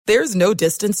There's no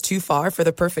distance too far for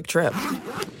the perfect trip.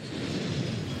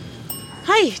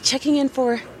 Hi, checking in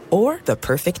for... Or the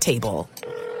perfect table.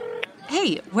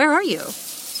 Hey, where are you?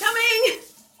 Coming!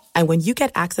 And when you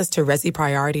get access to Resi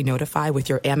Priority Notify with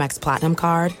your Amex Platinum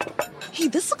card... Hey,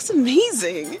 this looks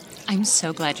amazing. I'm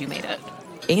so glad you made it.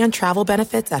 And travel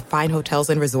benefits at fine hotels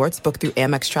and resorts booked through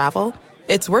Amex Travel,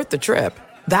 it's worth the trip.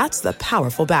 That's the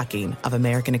powerful backing of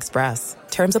American Express.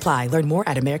 Terms apply. Learn more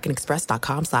at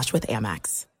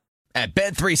americanexpress.com/withAmex. At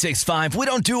Bet365, we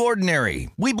don't do ordinary.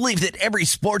 We believe that every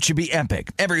sport should be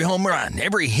epic. Every home run,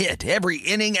 every hit, every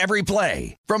inning, every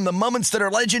play. From the moments that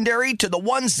are legendary to the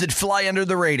ones that fly under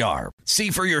the radar. See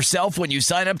for yourself when you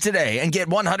sign up today and get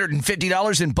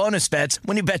 $150 in bonus bets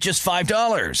when you bet just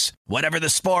 $5. Whatever the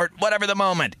sport, whatever the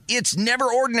moment, it's never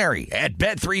ordinary at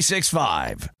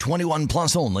Bet365. 21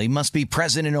 plus only. Must be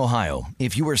present in Ohio.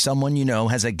 If you or someone you know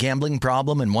has a gambling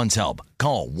problem and wants help,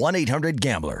 call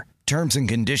 1-800-GAMBLER. Terms and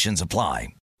conditions apply.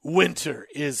 Winter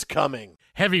is coming.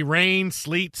 Heavy rain,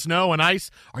 sleet, snow, and ice.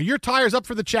 Are your tires up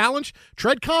for the challenge?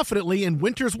 Tread confidently in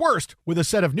winter's worst with a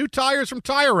set of new tires from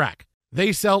Tire Rack.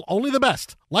 They sell only the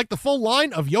best, like the full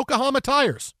line of Yokohama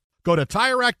tires. Go to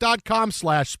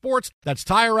TireRack.com/sports. That's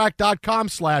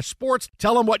TireRack.com/sports.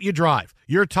 Tell them what you drive.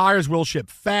 Your tires will ship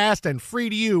fast and free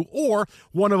to you or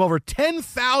one of over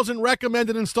 10,000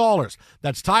 recommended installers.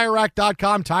 That's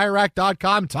TireRack.com,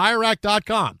 TireRack.com,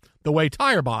 TireRack.com. The way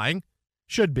tire buying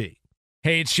should be.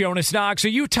 Hey, it's Jonas Knox. Are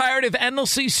you tired of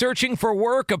endlessly searching for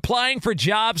work, applying for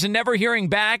jobs, and never hearing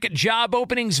back? Job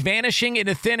openings vanishing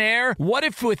into thin air? What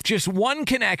if with just one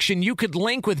connection, you could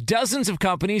link with dozens of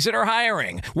companies that are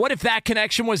hiring? What if that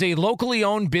connection was a locally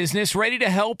owned business ready to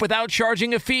help without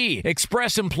charging a fee?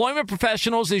 Express Employment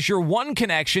Professionals is your one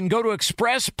connection. Go to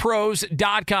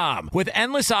expresspros.com. With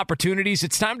endless opportunities,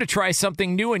 it's time to try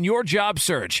something new in your job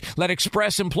search. Let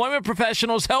Express Employment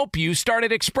Professionals help you. Start at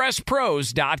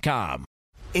expresspros.com.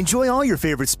 Enjoy all your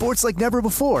favorite sports like never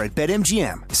before at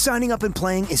BetMGM. Signing up and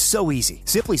playing is so easy.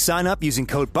 Simply sign up using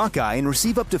code Buckeye and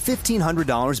receive up to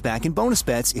 $1,500 back in bonus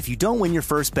bets if you don't win your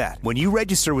first bet. When you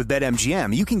register with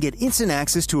BetMGM, you can get instant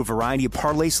access to a variety of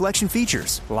parlay selection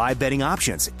features, live betting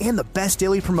options, and the best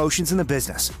daily promotions in the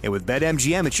business. And with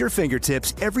BetMGM at your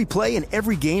fingertips, every play and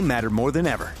every game matter more than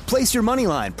ever. Place your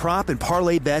moneyline, prop, and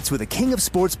parlay bets with the king of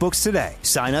sportsbooks today.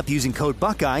 Sign up using code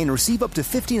Buckeye and receive up to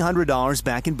 $1,500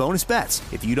 back in bonus bets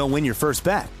if you don't win your first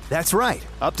bet. That's right,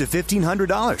 up to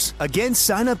 $1,500. Again,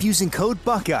 sign up using code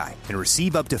Buckeye and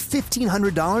receive up to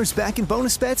 $1,500 back in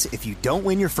bonus bets if you don't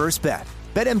win your first bet.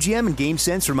 BetMGM and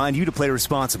GameSense remind you to play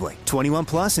responsibly. 21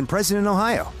 plus and present in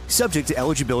Ohio. Subject to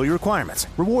eligibility requirements.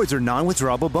 Rewards are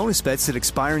non-withdrawable bonus bets that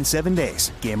expire in 7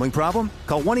 days. Gambling problem?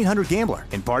 Call 1-800-GAMBLER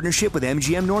in partnership with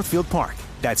MGM Northfield Park.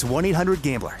 That's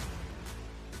 1-800-GAMBLER.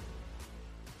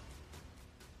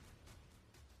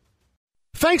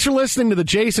 Thanks for listening to the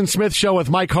Jason Smith Show with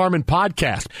Mike Harmon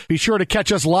podcast. Be sure to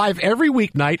catch us live every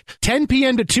weeknight, 10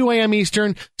 p.m. to 2 a.m.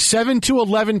 Eastern, 7 to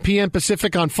 11 p.m.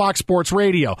 Pacific on Fox Sports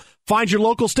Radio. Find your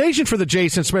local station for the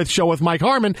Jason Smith Show with Mike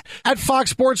Harmon at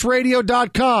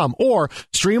foxsportsradio.com or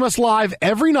stream us live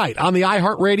every night on the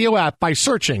iHeartRadio app by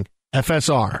searching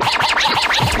FSR.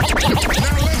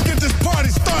 Now let's get this party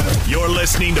started. You're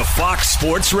listening to Fox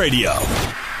Sports Radio.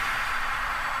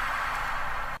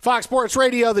 Fox Sports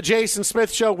Radio, the Jason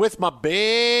Smith Show with my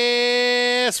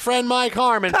best friend Mike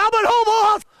Harmon. Albert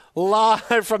Homoff!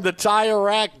 Live from the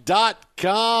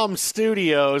TireRack.com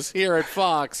studios here at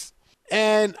Fox.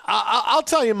 And I'll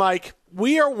tell you, Mike,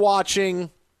 we are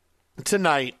watching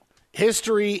tonight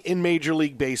history in Major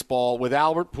League Baseball with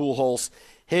Albert Pujols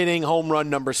hitting home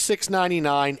run number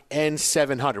 699 and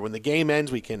 700. When the game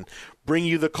ends, we can bring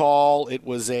you the call. It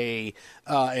was an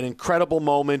incredible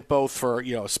moment, both for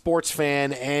a sports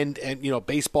fan and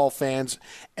baseball fans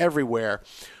everywhere.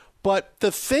 But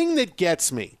the thing that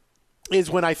gets me is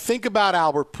when I think about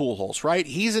Albert Pujols, right?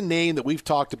 He's a name that we've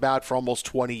talked about for almost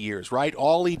 20 years, right?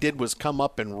 All he did was come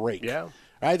up and rake. Yeah.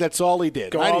 Right? That's all he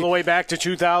did. Go all the way back to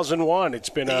 2001. It's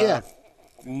been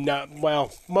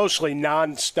mostly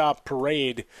nonstop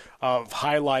parade of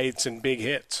highlights and big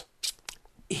hits.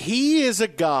 He is a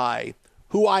guy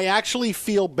who I actually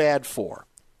feel bad for.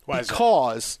 Why is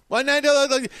because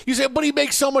you say, but he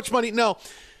makes so much money. No,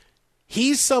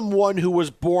 he's someone who was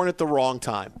born at the wrong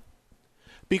time.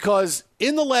 Because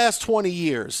in the last 20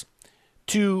 years,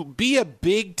 to be a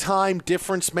big-time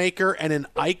difference maker and an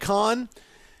icon,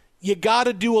 you got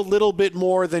to do a little bit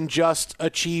more than just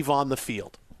achieve on the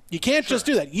field. You can't just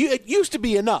do that. It used to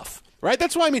be enough, right?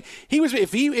 That's why, I mean, he was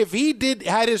if he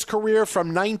had his career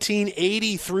from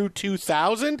 1980 through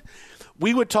 2000,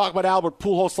 we would talk about Albert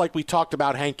Pujols like we talked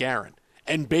about Hank Aaron.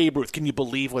 And Babe Ruth, can you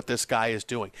believe what this guy is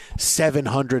doing?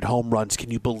 700 home runs.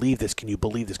 Can you believe this? Can you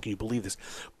believe this? Can you believe this?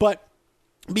 But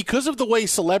because of the way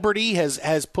celebrity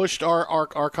has pushed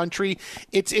our country,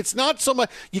 it's not so much.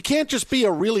 You can't just be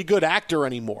a really good actor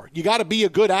anymore. You got to be a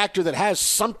good actor that has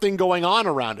something going on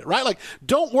around it, right? Like,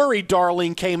 Don't Worry,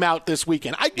 Darling came out this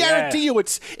weekend. I guarantee you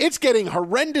it's getting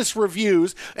horrendous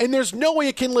reviews, and there's no way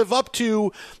it can live up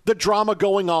to the drama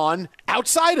going on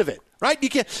outside of it, right? You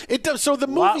can't. It does. So the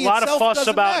movie lot itself of fuss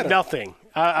doesn't about matter. nothing.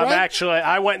 Right?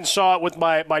 I went and saw it with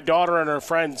my daughter and her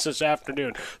friends this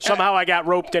afternoon. Somehow I got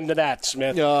roped into that,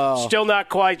 Smith. Oh. Still not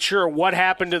quite sure what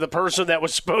happened to the person that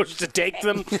was supposed to take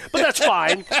them, but that's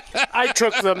fine. I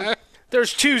took them.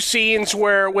 There's 2 scenes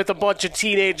where, with a bunch of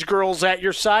teenage girls at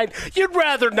your side, you'd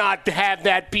rather not have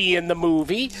that be in the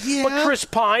movie. Yeah. But Chris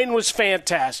Pine was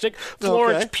fantastic.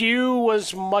 Florence Pugh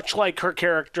was much like her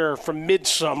character from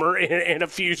Midsummer in a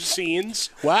few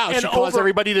scenes. Wow, and she caused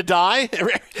everybody to die?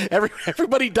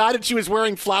 Everybody died and she was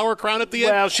wearing flower crown at the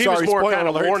end? Well, she was more kind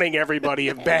of warning everybody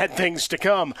of bad things to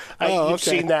come. You've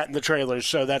seen that in the trailers,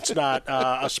 so that's not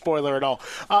a spoiler at all.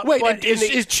 Wait,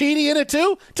 is Chidi in it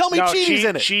too? Tell me Chidi's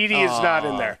in it. Chidi is not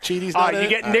in there. Chidi's not in it? You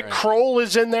get Nick Kroll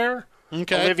is in there.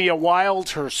 Okay. Olivia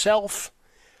Wilde herself.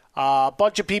 A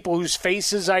bunch of people whose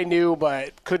faces I knew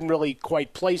but couldn't really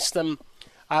quite place them.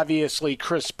 Obviously,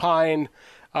 Chris Pine.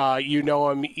 You know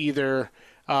him either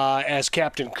as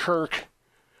Captain Kirk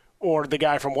or the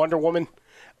guy from Wonder Woman.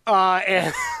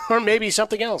 Or maybe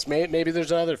something else. Maybe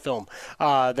there's another film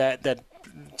that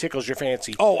tickles your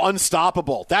fancy. Oh,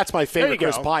 Unstoppable. That's my favorite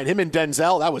Chris Pine. Him and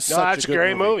Denzel. That was such a good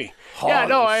great movie. Oh, yeah,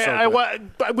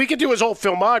 no, we could do his whole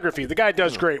filmography. The guy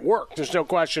does great work. There's no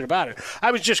question about it.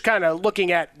 I was just kind of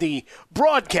looking at the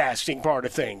broadcasting part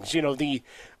of things. You know, the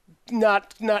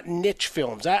not niche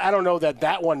films. I don't know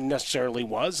that one necessarily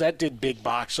was. That did big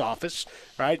box office,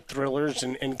 right? Thrillers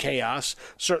and chaos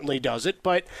certainly does it.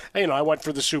 But, I went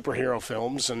for the superhero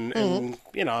films and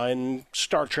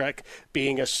Star Trek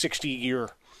being a 60-year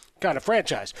kind of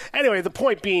franchise. Anyway, the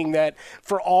point being that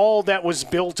for all that was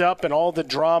built up and all the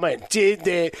drama, and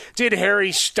did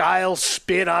Harry Styles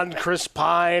spit on Chris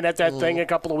Pine at that thing a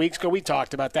couple of weeks ago? We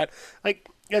talked about that. Like,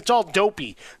 it's all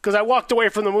dopey. Because I walked away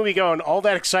from the movie going, all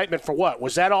that excitement for what?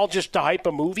 Was that all just to hype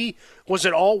a movie? Was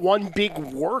it all one big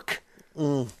work?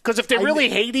 Because if they really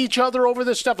hate each other over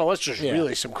this stuff, unless there's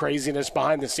really some craziness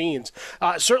behind the scenes,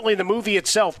 certainly the movie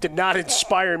itself did not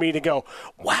inspire me to go,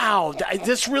 wow,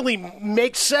 this really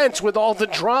makes sense with all the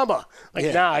drama.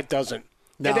 Nah, it doesn't.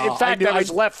 No, in fact, I was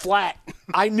left flat.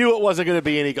 I knew it wasn't going to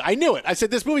be any good. I knew it. I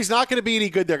said, this movie's not going to be any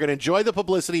good. They're going to enjoy the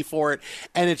publicity for it,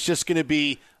 and it's just going to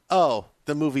be,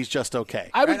 the movie's just okay.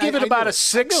 I would give it about a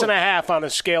 6.5 on a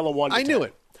scale of 1 to 10. I knew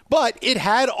it. But it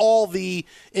had all the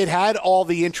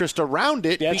interest around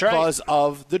it because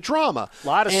of the drama. A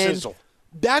lot of sizzle.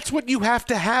 That's what you have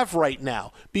to have right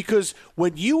now, because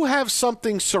when you have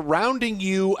something surrounding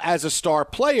you as a star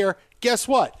player, guess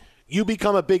what? You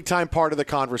become a big-time part of the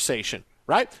conversation,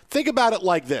 right? Think about it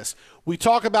like this. We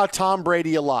talk about Tom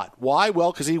Brady a lot. Why?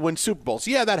 Well, because he wins Super Bowls.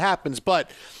 Yeah, that happens, but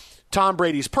Tom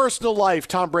Brady's personal life,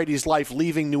 Tom Brady's life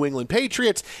leaving New England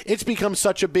Patriots, it's become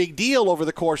such a big deal over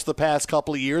the course of the past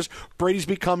couple of years. Brady's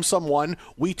become someone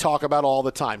we talk about all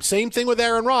the time. Same thing with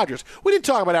Aaron Rodgers. We didn't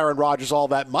talk about Aaron Rodgers all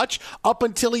that much up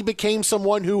until he became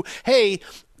someone who, hey,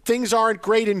 things aren't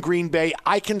great in Green Bay.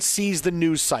 I can seize the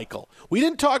news cycle. We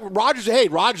didn't talk Rodgers. Hey,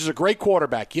 Rodgers is a great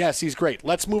quarterback. Yes, he's great.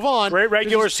 Let's move on. Great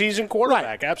regular season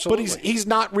quarterback, right. Absolutely. But he's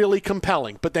not really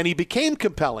compelling. But then he became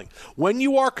compelling. When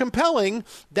you are compelling,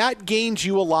 that gains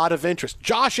you a lot of interest.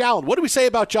 Josh Allen. What do we say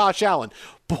about Josh Allen?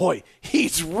 Boy,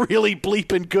 he's really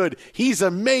bleeping good. He's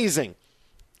amazing.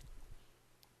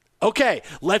 Okay,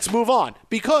 let's move on,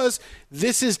 because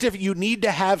this is different. You need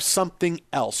to have something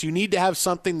else. You need to have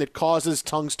something that causes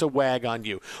tongues to wag on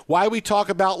you. Why we talk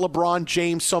about LeBron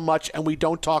James so much and we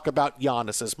don't talk about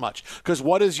Giannis as much? Because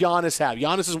what does Giannis have?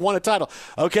 Giannis has won a title.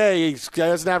 Okay, he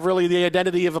doesn't have really the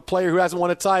identity of a player who hasn't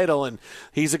won a title, and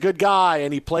he's a good guy,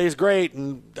 and he plays great,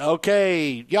 and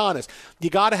okay, Giannis. You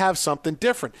got to have something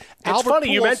different. It's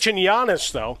funny you mentioned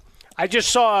Giannis, though. I just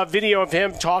saw a video of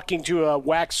him talking to a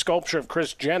wax sculpture of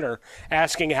Kris Jenner,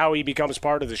 asking how he becomes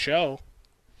part of the show.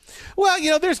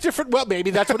 Well, there's different. Well,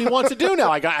 maybe that's what he wants to do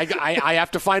now. I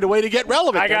have to find a way to get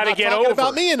relevant. I got to get over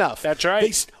about me enough. That's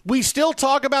right. We still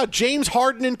talk about James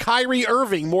Harden and Kyrie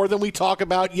Irving more than we talk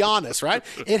about Giannis, right?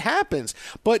 It happens,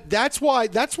 but that's why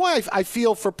I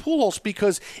feel for Pujols,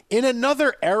 because in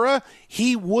another era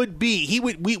we would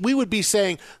be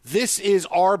saying this is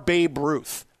our Babe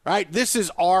Ruth. Right? This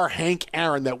is our Hank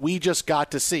Aaron that we just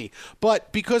got to see.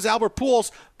 But because Albert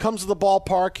Pujols comes to the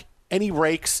ballpark and he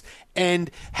rakes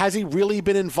And has he really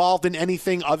been involved in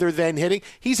anything other than hitting?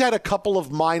 He's had a couple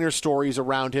of minor stories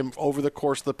around him over the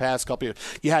course of the past couple of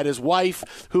years. You had his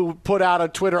wife who put out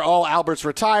on Twitter, oh, Albert's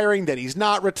retiring, then he's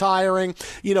not retiring.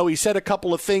 He said a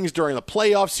couple of things during the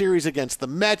playoff series against the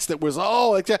Mets that was,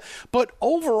 like that. But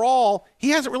overall, he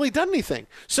hasn't really done anything.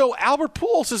 So Albert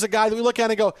Pujols is a guy that we look at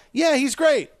and go, yeah, he's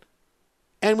great.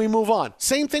 And we move on.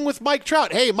 Same thing with Mike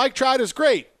Trout. Hey, Mike Trout is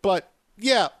great, but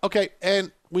yeah, okay,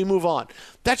 and we move on.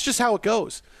 That's just how it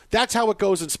goes. That's how it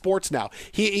goes in sports now.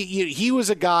 He was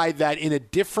a guy that in a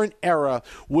different era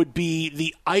would be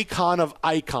the icon of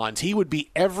icons. He would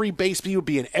be he would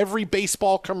be in every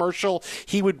baseball commercial.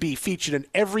 He would be featured in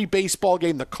every baseball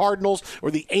game. The Cardinals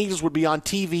or the Angels would be on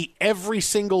TV every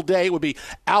single day. It would be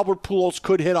Albert Pujols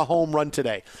could hit a home run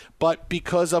today. But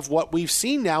because of what we've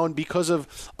seen now and because of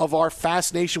our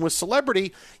fascination with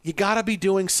celebrity, you got to be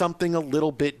doing something a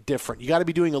little bit different. You got to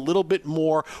be doing a little bit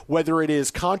more, whether it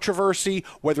is controversy,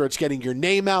 whether it's getting your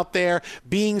name out there,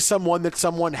 being someone that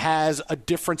someone has a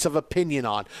difference of opinion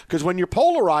on. Because when you're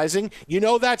polarizing,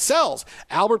 that sells.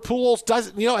 Albert Pujols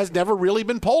has never really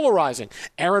been polarizing.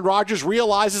 Aaron Rodgers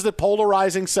realizes that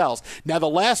polarizing sells. Now, the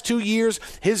last 2 years,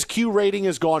 his Q rating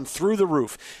has gone through the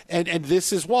roof. And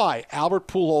this is why Albert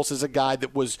Pujols is a guy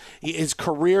that his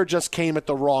career just came at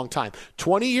the wrong time.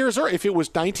 20 years, or if it was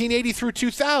 1980 through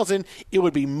 2000, it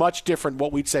would be much different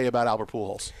what we'd say about Albert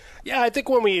Pujols. Yeah, I think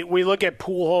when we look at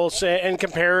Pujols and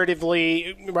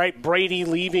comparatively, right, Brady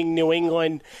leaving New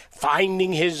England,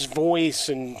 finding his voice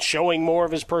and showing more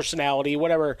of his personality,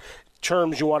 whatever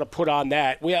terms you want to put on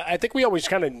that, I think we always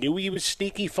kind of knew he was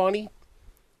sneaky funny.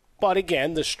 But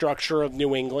again, the structure of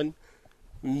New England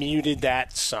muted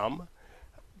that some.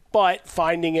 But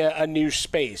finding a new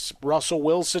space. Russell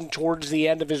Wilson towards the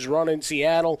end of his run in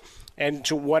Seattle, and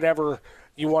to whatever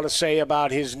you want to say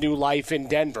about his new life in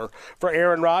Denver. For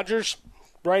Aaron Rodgers,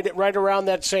 right around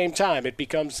that same time, it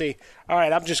becomes all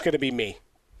right, I'm just going to be me.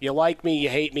 You like me, you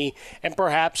hate me, and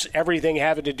perhaps everything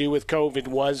having to do with COVID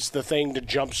was the thing to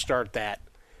jumpstart that.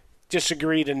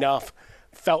 Disagreed enough,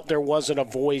 felt there wasn't a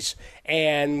voice,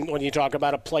 and when you talk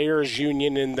about a players'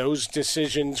 union and those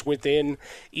decisions within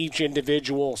each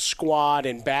individual squad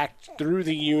and back through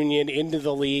the union into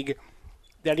the league,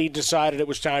 that he decided it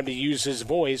was time to use his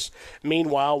voice,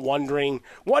 meanwhile wondering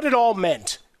what it all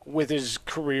meant with his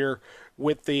career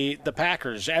with the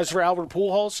Packers. As for Albert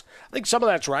Pujols, I think some of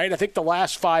that's right. I think the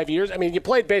last 5 years, you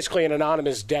played basically an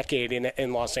anonymous decade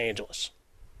in Los Angeles.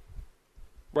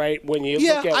 Right? When you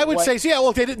look at I would say,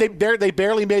 well, they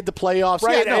barely made the playoffs.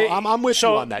 Right. Yeah, no, I'm with you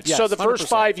on that. Yes, so the 100%. first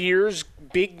 5 years,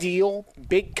 big deal,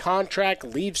 big contract,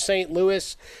 leaves St.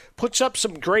 Louis, puts up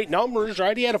some great numbers,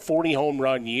 right? He had a 40 home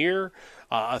run year,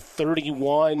 a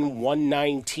 31,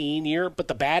 119 year, but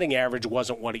the batting average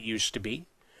wasn't what it used to be,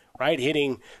 right?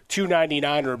 Hitting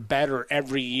 299 or better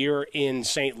every year in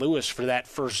St. Louis for that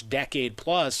first decade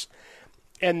plus,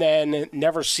 and then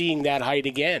never seeing that height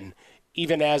again,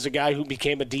 even as a guy who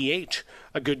became a DH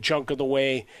a good chunk of the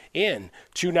way in.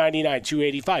 299,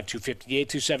 285, 258,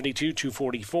 272,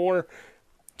 244,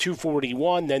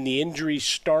 241. Then the injuries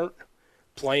start,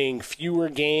 playing fewer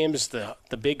games, the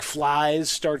big flies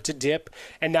start to dip,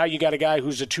 and now you got a guy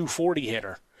who's a 240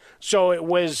 hitter. So it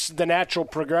was the natural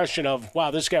progression of, wow,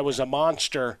 this guy was a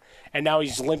monster, and now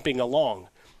he's limping along.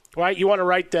 Right, you want to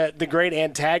write the great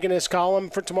antagonist column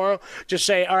for tomorrow? Just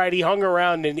say, all right, he hung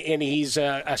around and he's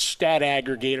a stat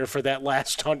aggregator for that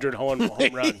last 100 home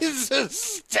runs. He's a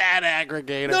stat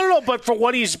aggregator. No, but for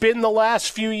what he's been the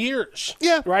last few years.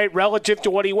 Yeah. Right, relative to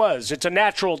what he was. It's a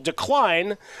natural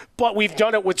decline, but we've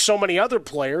done it with so many other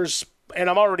players. And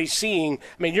I'm already seeing,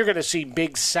 you're going to see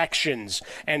big sections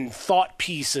and thought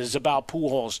pieces about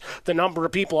Pujols. The number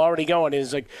of people already going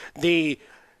is like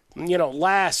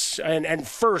last and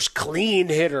first clean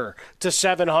hitter to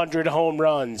 700 home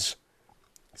runs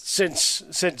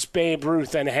since Babe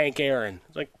Ruth and Hank Aaron.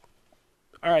 It's like,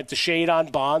 all right, the shade on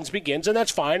Bonds begins, and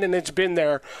that's fine, and it's been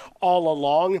there all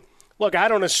along. Look, I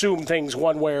don't assume things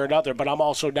one way or another, but I'm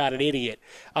also not an idiot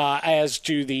as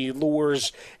to the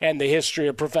lures and the history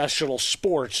of professional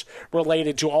sports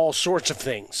related to all sorts of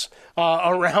things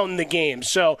around the game.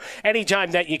 So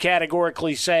anytime that you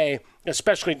categorically say,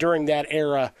 especially during that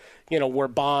era, where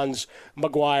Bonds,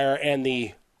 McGuire, and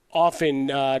the often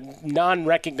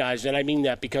non-recognized, and I mean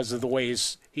that because of the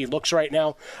ways he looks right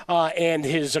now, and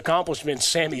his accomplishments,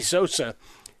 Sammy Sosa,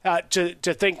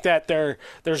 To think that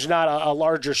there's not a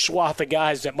larger swath of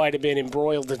guys that might have been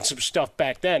embroiled in some stuff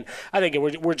back then, I think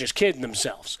we're just kidding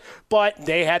themselves. But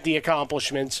they had the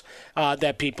accomplishments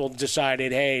that people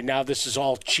decided, hey, now this is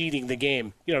all cheating the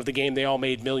game. You know, the game they all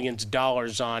made millions of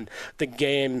dollars on, the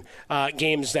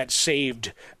games that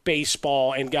saved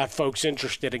baseball and got folks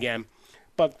interested again.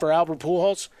 But for Albert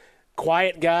Pujols,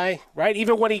 quiet guy, right?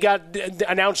 Even when he got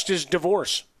announced his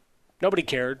divorce, nobody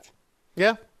cared.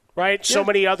 Yeah. Right? So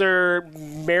many other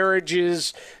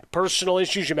marriages, personal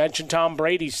issues. You mentioned Tom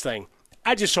Brady's thing.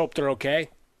 I just hope they're okay.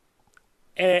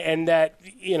 And that,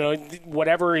 you know,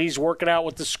 whatever he's working out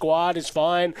with the squad is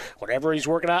fine. Whatever he's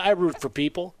working out, I root for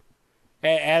people.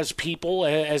 As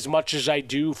much as I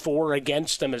do for or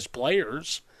against them as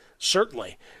players.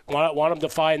 Certainly. Want them to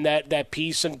find that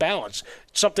peace and balance.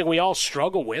 It's something we all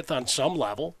struggle with on some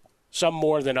level. Some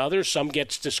more than others. Some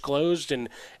gets disclosed and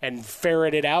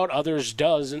ferreted out. Others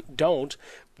don't.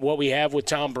 What we have with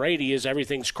Tom Brady is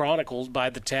everything's chronicled by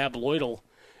the tabloidal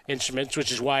instruments,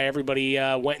 which is why everybody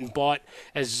went and bought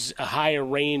as a higher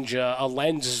range a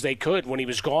lens as they could when he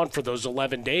was gone for those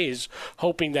 11 days,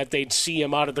 hoping that they'd see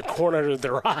him out of the corner of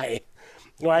their eye,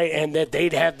 right? And that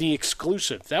they'd have the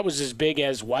exclusive. That was as big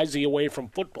as, why is he away from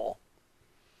football?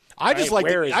 I just like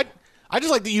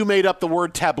that you made up the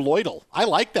word tabloidal. I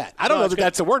like that. I don't know that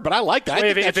that's a word, but I like that.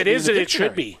 If it isn't, it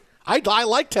should be. I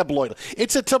like tabloidal.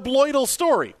 It's a tabloidal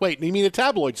story. Wait, you mean a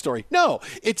tabloid story? No,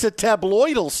 it's a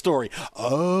tabloidal story.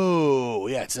 Oh,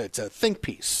 yeah, it's a think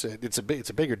piece. It's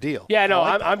a bigger deal. Yeah, no,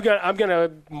 I'm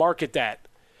gonna market that.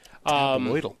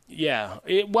 Tabloidal. Yeah.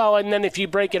 And then if you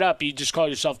break it up, you just call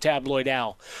yourself Tabloid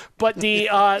Al. But the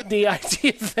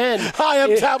idea then... Hi,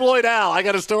 I'm Tabloid Al. I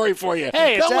got a story for you.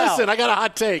 Hey, it's Al. Listen, I got a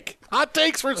hot take. Hot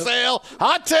takes for sale.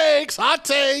 Hot takes.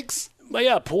 But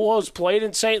yeah, Pujols played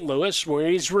in St. Louis, where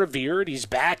he's revered. He's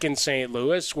back in St.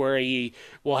 Louis, where he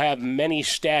will have many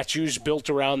statues built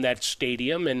around that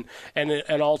stadium and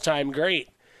an all-time great.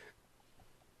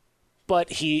 But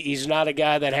he's not a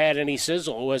guy that had any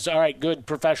sizzle. It was, all right, good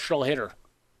professional hitter.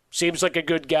 Seems like a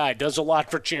good guy. Does a lot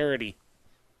for charity.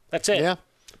 That's it. Yeah.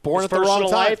 Born His at the wrong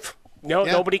time. Life,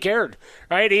 nobody cared.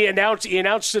 Right? He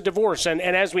announced the divorce. And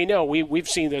as we know, we've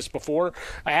seen this before.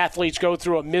 Athletes go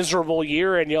through a miserable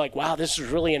year, and you're like, wow, this is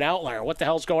really an outlier. What the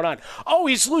hell's going on? Oh,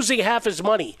 he's losing half his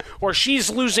money, or she's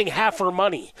losing half her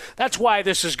money. That's why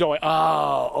this is going,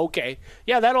 oh, okay.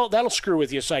 Yeah, that'll screw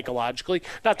with you psychologically,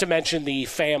 not to mention the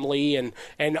family and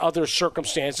other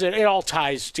circumstances. It all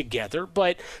ties together,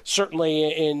 but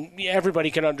certainly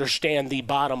everybody can understand the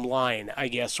bottom line, I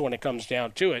guess, when it comes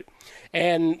down to it.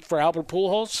 And for Albert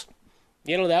Pujols,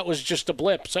 that was just a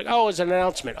blip. It's like, oh, it's an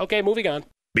announcement. Okay, moving on.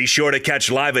 Be sure to catch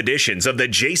live editions of The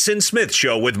Jason Smith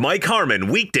Show with Mike Harmon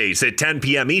weekdays at 10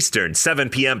 p.m. Eastern, 7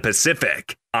 p.m.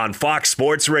 Pacific on Fox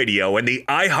Sports Radio and the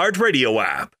iHeartRadio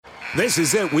app. This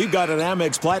is it. We've got an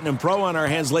Amex Platinum Pro on our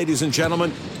hands, ladies and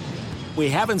gentlemen. We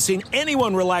haven't seen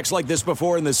anyone relax like this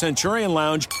before in the Centurion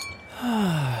Lounge.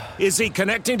 Is he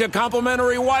connecting to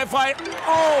complimentary Wi-Fi?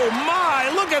 Oh,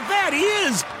 my. Look at that. He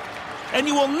is. And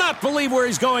you will not believe where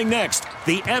he's going next.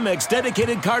 The Amex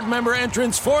dedicated card member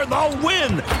entrance for the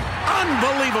win.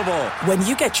 Unbelievable. When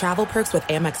you get travel perks with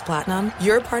Amex Platinum,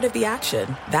 you're part of the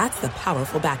action. That's the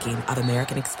powerful backing of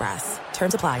American Express.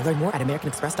 Terms apply. Learn more at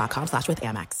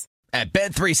americanexpress.com/withAmex. At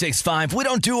Bet365, we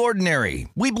don't do ordinary.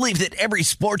 We believe that every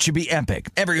sport should be epic.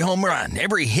 Every home run,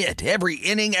 every hit, every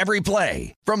inning, every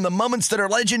play. From the moments that are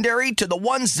legendary to the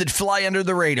ones that fly under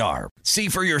the radar. See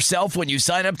for yourself when you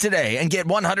sign up today and get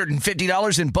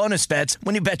 $150 in bonus bets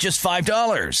when you bet just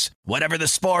 $5. Whatever the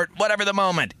sport, whatever the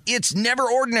moment, it's never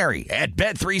ordinary at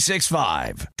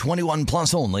Bet365. 21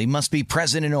 plus only. Must be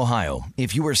present in Ohio.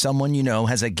 If you or someone you know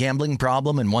has a gambling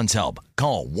problem and wants help,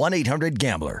 call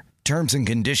 1-800-GAMBLER. Terms and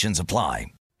conditions apply.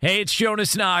 Hey, it's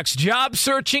Jonas Knox. Job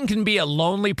searching can be a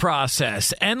lonely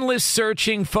process. Endless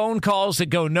searching, phone calls that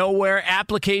go nowhere,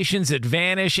 applications that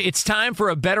vanish. It's time for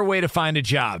a better way to find a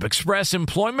job. Express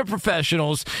Employment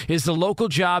Professionals is the local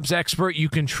jobs expert you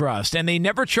can trust, and they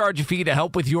never charge a fee to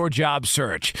help with your job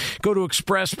search. Go to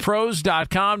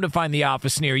expresspros.com to find the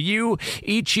office near you.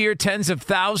 Each year, tens of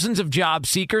thousands of job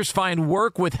seekers find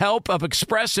work with help of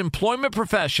Express Employment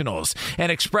Professionals,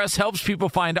 and Express helps people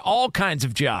find all kinds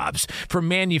of jobs, from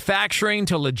manufacturing manufacturing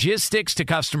to logistics to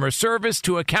customer service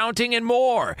to accounting and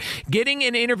more. Getting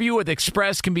an interview with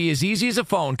Express can be as easy as a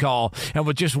phone call. And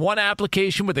with just one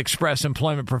application with Express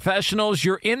Employment Professionals,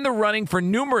 you're in the running for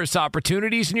numerous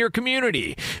opportunities in your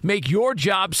community. Make your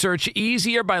job search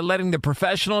easier by letting the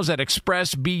professionals at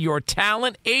Express be your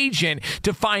talent agent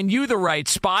to find you the right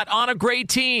spot on a great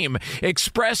team.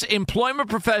 Express Employment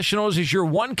Professionals is your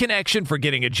one connection for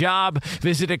getting a job.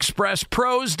 Visit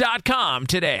expresspros.com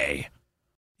today.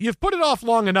 You've put it off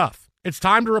long enough. It's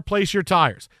time to replace your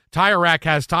tires. Tire Rack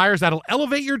has tires that'll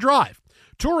elevate your drive.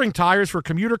 Touring tires for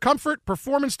commuter comfort,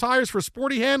 performance tires for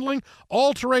sporty handling,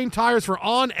 all-terrain tires for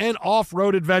on- and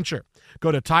off-road adventure.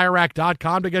 Go to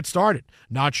TireRack.com to get started.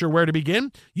 Not sure where to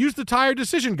begin? Use the Tire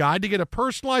Decision Guide to get a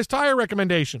personalized tire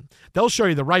recommendation. They'll show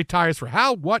you the right tires for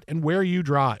how, what, and where you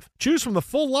drive. Choose from the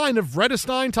full line of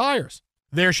Vredestein tires.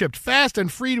 They're shipped fast and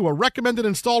free to a recommended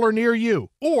installer near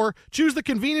you. Or choose the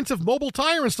convenience of mobile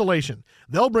tire installation.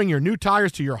 They'll bring your new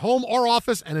tires to your home or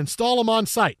office and install them on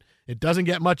site. It doesn't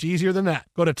get much easier than that.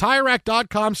 Go to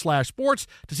TireRack.com/sports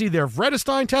to see their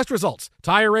Vredestein test results,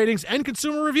 tire ratings, and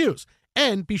consumer reviews.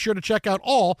 And be sure to check out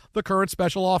all the current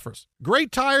special offers.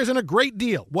 Great tires and a great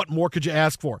deal. What more could you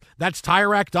ask for? That's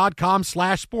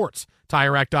TireRack.com/sports.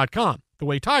 TireRack.com, the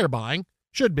way tire buying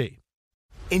should be.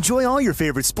 Enjoy all your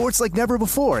favorite sports like never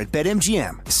before at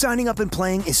BetMGM. Signing up and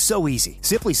playing is so easy.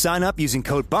 Simply sign up using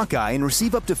code Buckeye and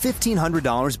receive up to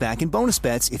 $1,500 back in bonus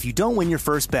bets if you don't win your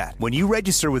first bet. When you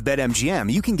register with BetMGM,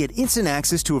 you can get instant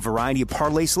access to a variety of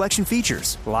parlay selection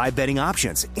features, live betting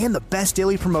options, and the best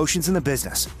daily promotions in the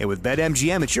business. And with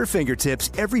BetMGM at your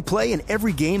fingertips, every play and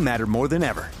every game matter more than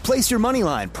ever. Place your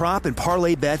moneyline, prop, and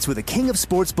parlay bets with the king of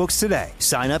sportsbooks today.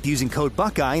 Sign up using code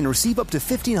Buckeye and receive up to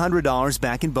 $1,500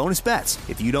 back in bonus bets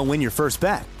if you don't win your first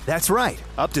bet. That's right,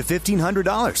 up to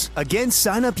 $1,500. Again,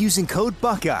 sign up using code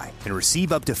Buckeye and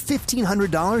receive up to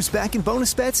 $1,500 back in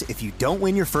bonus bets if you don't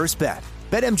win your first bet.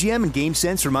 BetMGM and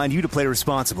GameSense remind you to play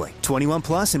responsibly. 21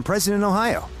 plus and present in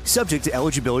Ohio. Subject to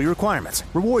eligibility requirements.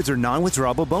 Rewards are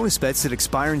non-withdrawable bonus bets that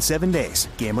expire in 7 days.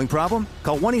 Gambling problem?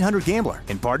 Call 1-800-GAMBLER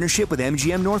in partnership with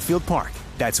MGM Northfield Park.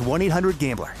 That's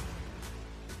 1-800-GAMBLER.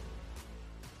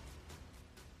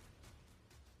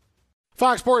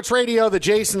 Fox Sports Radio, the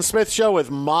Jason Smith Show with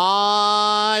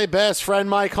my best friend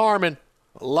Mike Harmon,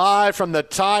 live from the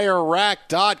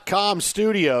TireRack.com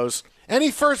studios.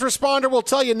 Any first responder will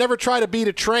tell you never try to beat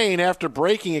a train. After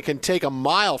braking, it can take a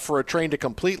mile for a train to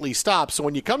completely stop. So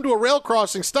when you come to a rail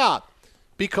crossing, stop,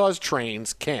 because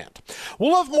trains can't.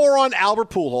 We'll have more on Albert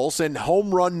Pujols and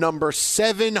home run number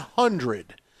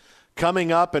 700.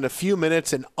 Coming up in a few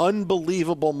minutes, an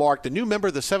unbelievable mark. The new member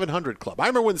of the 700 Club. I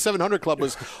remember when the 700 Club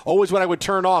was always what I would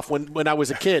turn off when I was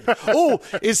a kid. Oh,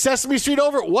 is Sesame Street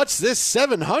over? What's this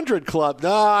 700 Club?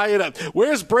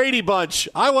 Where's Brady Bunch?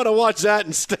 I want to watch that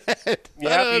instead.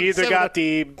 Yeah, you either got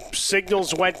the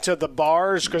signals went to the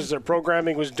bars because their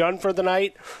programming was done for the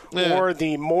night, or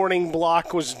the morning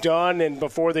block was done, and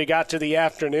before they got to the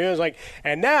afternoon, it's like,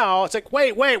 and now it's like,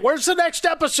 wait, where's the next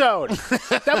episode?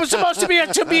 That was supposed to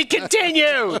be continued.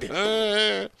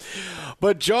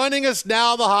 But joining us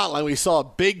now on the hotline, we saw a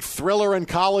big thriller in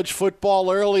college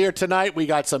football earlier tonight. We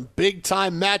got some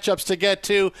big-time matchups to get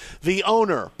to. The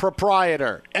owner,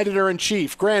 proprietor,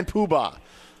 editor-in-chief, Grand Poobah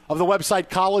of the website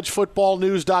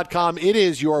collegefootballnews.com. It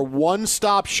is your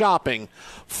one-stop shopping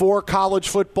for college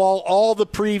football. All the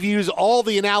previews, all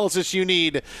the analysis you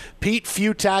need. Pete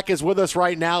Futak is with us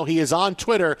right now. He is on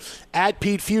Twitter at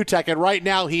Pete Futak, and right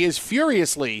now he is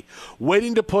furiously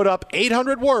waiting to put up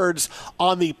 800 words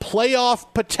on the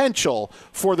playoff potential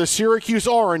for the Syracuse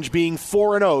Orange being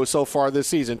 4-0 so far this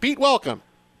season. Pete, welcome.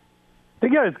 They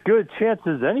got as good a chance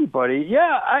as anybody.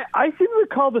 Yeah, I seem to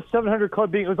recall the 700 Club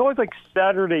being, it was always like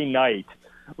Saturday night,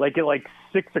 like at like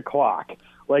 6 o'clock.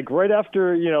 Like right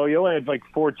after, you only had like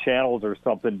 4 channels or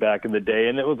something back in the day.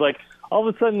 And it was like, all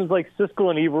of a sudden it was like Siskel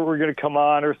and Ebert were going to come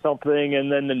on or something.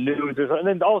 And then the news or something.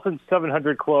 And then all of a sudden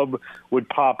 700 Club would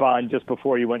pop on just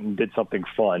before you went and did something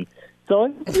fun. So,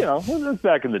 it was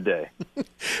back in the day.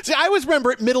 See, I always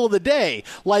remember it middle of the day.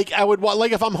 Like, I would,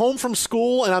 like, if I'm home from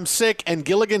school and I'm sick, and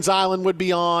Gilligan's Island would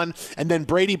be on, and then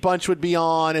Brady Bunch would be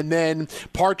on, and then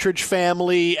Partridge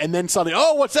Family, and then something.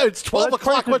 Oh, what's that? It's 12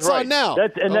 o'clock. What's on now?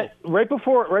 That right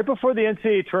before the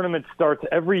NCAA tournament starts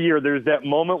every year, there's that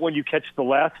moment when you catch the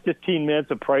last 15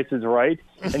 minutes of Price is Right,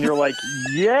 and you're like,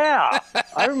 yeah,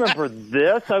 I remember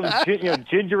this. I was,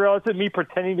 ginger ale, me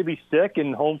pretending to be sick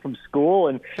and home from school,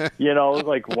 and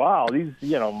like, wow, these,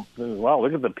 wow,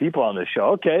 look at the people on this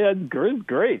show. Okay, that's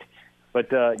great.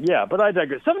 But I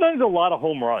digress. Sometimes a lot of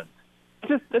home runs.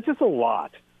 That's just a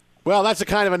lot. Well, that's the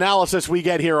kind of analysis we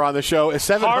get here on the show.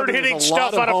 Hard-hitting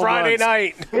stuff on a Friday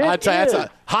night. That's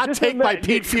a hot take by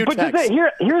Pete Futex. But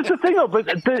here's the thing, though. But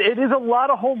it is a lot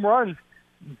of home runs.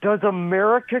 Does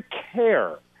America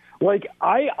care? Like,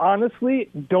 I honestly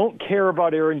don't care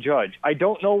about Aaron Judge. I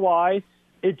don't know why.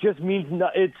 It just means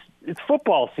it's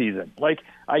football season. Like,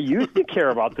 I used to care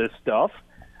about this stuff,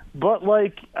 but,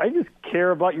 like, I just care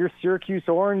about your Syracuse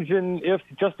Orange and if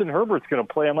Justin Herbert's going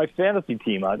to play on my fantasy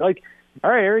team. Like, all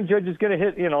right, Aaron Judge is going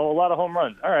to hit, a lot of home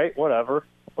runs. All right, whatever.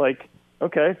 Like,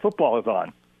 okay, football is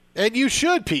on. And you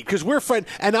should, Pete, because we're friends.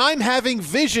 And I'm having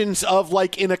visions of,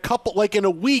 in a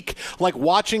week,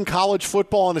 watching college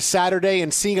football on a Saturday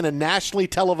and seeing in a nationally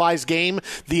televised game,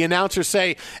 the announcers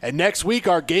say, and next week,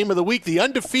 our game of the week, the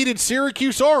undefeated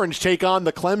Syracuse Orange take on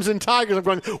the Clemson Tigers. I'm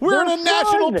going, we're in a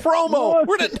national promo.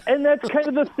 And that's kind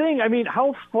of the thing. I mean,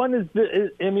 how fun is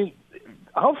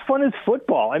how fun is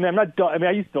football? I mean, I'm not done. I mean,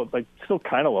 I used to still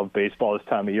kind of love baseball this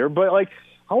time of year, but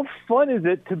how fun is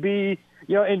it to be,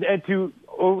 and to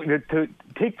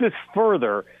take this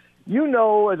further?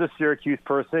 As a Syracuse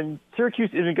person,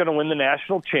 Syracuse isn't going to win the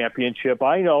national championship.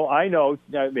 I know,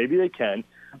 maybe they can,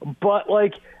 but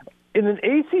in an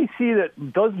ACC that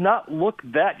does not look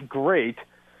that great,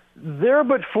 there,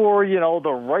 but for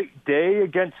the right day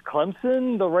against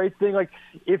Clemson, the right thing. Like,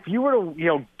 if you were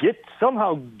to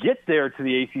somehow get there to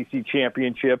the ACC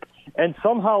championship and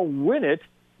somehow win it,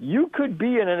 you could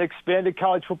be in an expanded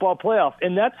college football playoff,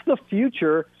 and that's the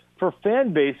future for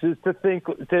fan bases to think.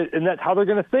 And that's how they're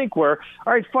going to think. Where,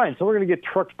 all right, fine, so we're going to get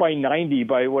trucked by 90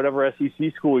 by whatever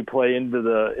SEC school we play in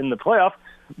the playoff,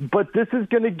 but this is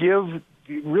going to give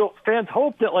real fans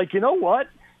hope that what.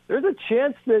 There's a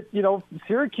chance that,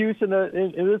 Syracuse in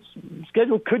this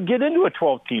schedule could get into a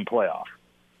 12-team playoff.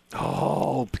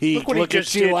 Oh, Pete, look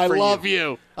at you. I love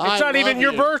you. It's not even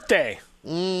your birthday.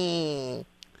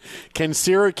 Can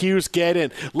Syracuse get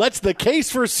in? The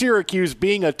case for Syracuse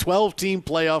being a 12-team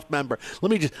playoff member.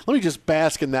 Let me just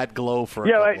bask in that glow for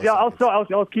a couple of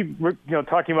seconds. I'll keep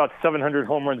talking about 700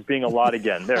 home runs being a lot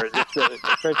again. There,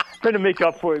 trying to make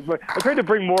up for it. I'm trying to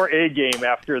bring more A game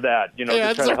after that. To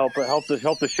try to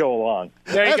help the show along.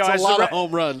 There you go. That's a lot of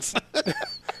home runs.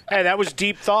 Hey, that was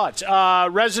deep thoughts.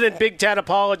 Resident Big Ten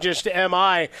apologist,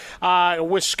 M.I.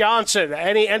 Wisconsin.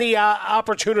 Any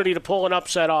opportunity to pull an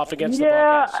upset off against the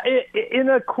Buckeyes? In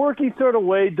a quirky sort of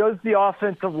way, does the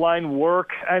offensive line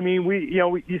work? I mean,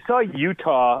 you saw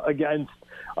Utah against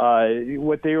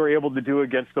what they were able to do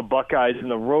against the Buckeyes in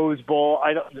the Rose Bowl.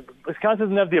 Wisconsin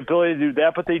doesn't have the ability to do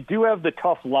that, but they do have the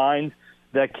tough lines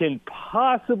that can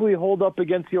possibly hold up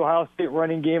against the Ohio State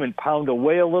running game and pound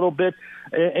away a little bit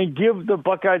and give the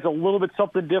Buckeyes a little bit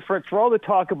something different. For all the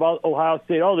talk about Ohio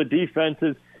State, the defense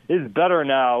is better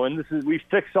now, and we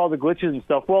fixed all the glitches and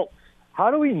stuff. Well,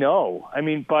 how do we know? I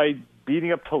mean, by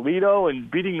beating up Toledo and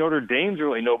beating Notre Dame's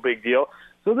really no big deal.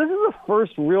 So this is the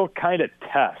first real kind of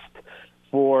test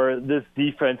for this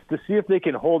defense to see if they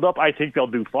can hold up. I think they'll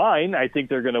do fine. I think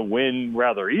they're going to win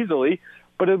rather easily.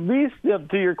 But at least,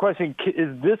 to your question,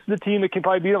 is this the team that can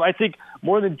probably beat them? I think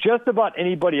more than just about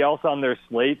anybody else on their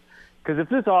slate. Because if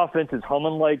this offense is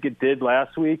humming like it did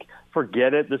last week,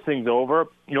 forget it. This thing's over.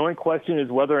 The only question is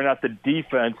whether or not the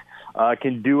defense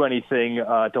can do anything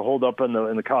to hold up in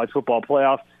the college football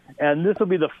playoff. And this will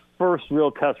be the first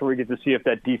real test where we get to see if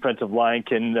that defensive line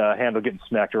can handle getting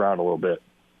smacked around a little bit.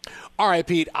 All right,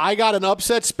 Pete, I got an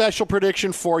upset special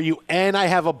prediction for you, and I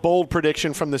have a bold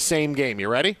prediction from the same game. You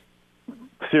ready?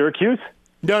 Syracuse?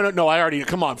 No. I already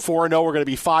come on. 4-0. We're going to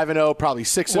be 5-0, probably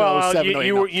 6-0,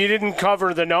 7-0. You didn't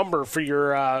cover the number for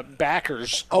your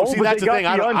backers. See, that's the thing.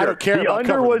 I don't care about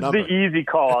the under. Was the easy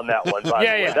call on that one. By the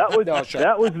way.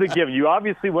 That was the given. You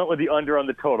obviously went with the under on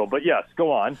the total, but yes,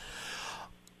 go on.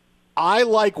 I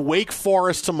like Wake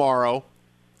Forest tomorrow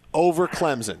over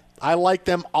Clemson. I like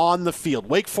them on the field.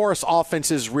 Wake Forest offense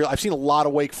is real. I've seen a lot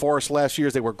of Wake Forest last year.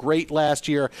 They were great last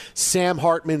year. Sam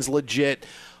Hartman's legit.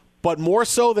 But more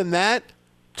so than that,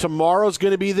 tomorrow's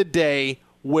going to be the day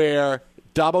where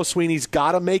Dabo Swinney's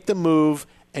got to make the move,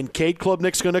 and Cade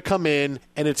Klubnik's going to come in,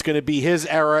 and it's going to be his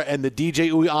era, and the DJ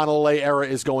Uiagalelei era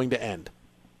is going to end.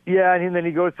 Yeah, and then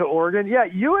he goes to Oregon. Yeah,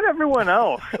 you and everyone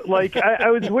else. I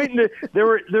was waiting to.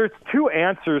 There's two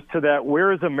answers to that.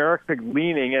 Where is America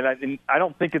leaning? And I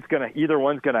don't think either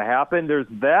one's going to happen. There's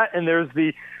that, and there's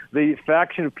the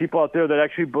faction of people out there that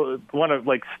actually want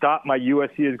to stop my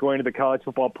USC is going to the college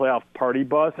football playoff party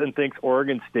bus and thinks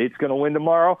Oregon State's going to win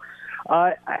tomorrow.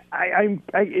 I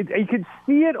could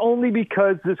see it only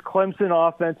because this Clemson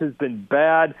offense has been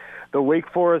bad. The Wake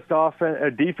Forest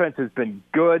defense has been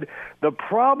good. The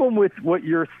problem with what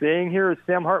you're saying here is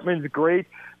Sam Hartman's great,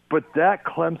 but that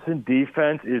Clemson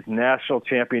defense is national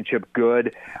championship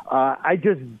good. I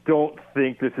just don't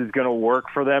think this is going to work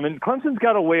for them. And Clemson's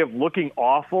got a way of looking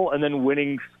awful and then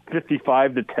winning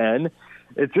 55-10.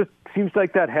 It just seems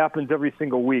like that happens every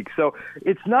single week. So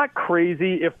it's not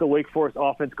crazy if the Wake Forest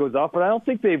offense goes off, but I don't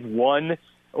think they've won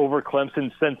over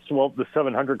Clemson since, the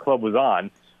 700 Club was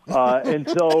on. And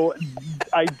so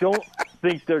I don't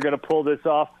think they're going to pull this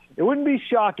off. It wouldn't be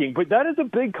shocking, but that is a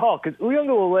big call because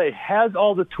Uiagalelei has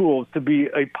all the tools to be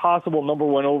a possible number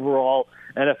 1 overall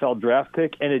NFL draft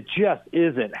pick, and it just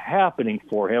isn't happening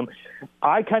for him.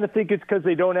 I kind of think it's because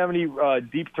they don't have any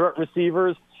deep threat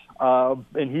receivers, and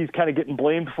he's kind of getting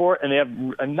blamed for it, and they have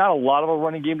not a lot of a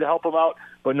running game to help him out,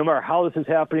 but no matter how this is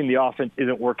happening, the offense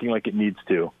isn't working like it needs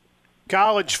to.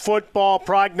 College football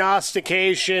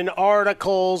prognostication,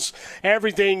 articles,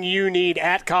 everything you need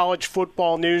at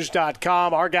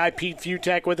collegefootballnews.com. Our guy Pete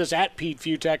Futek with us at Pete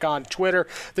Futek on Twitter.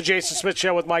 The Jason Smith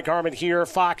Show with Mike Harmon here,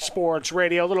 Fox Sports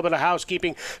Radio. A little bit of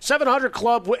housekeeping. 700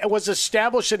 Club was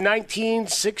established in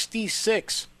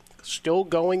 1966. Still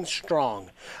going strong.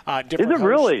 Is it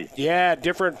really? Yeah,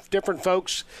 different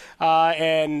folks,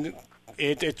 and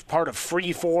it's part of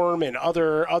Freeform and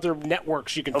other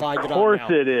networks you can find it on now. Of course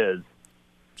it is.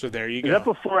 So there you go. Is that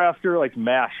before or after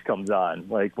MASH comes on,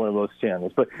 like one of those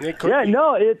channels? But it could yeah, be.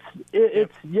 no, it's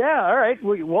yeah, all right.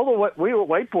 We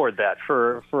whiteboard that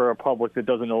for a public that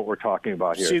doesn't know what we're talking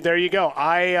about here. See, there you go.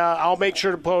 I'll make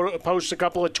sure to post a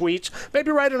couple of tweets,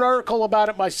 maybe write an article about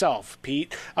it myself,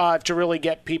 Pete, to really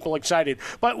get people excited.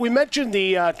 But we mentioned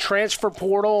the transfer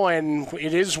portal, and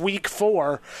it is week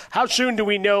 4. How soon do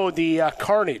we know the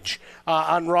carnage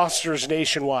on rosters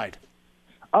nationwide?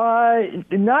 They're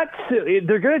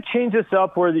going to change this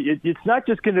up where it's not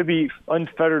just going to be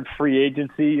unfettered free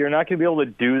agency. You're not going to be able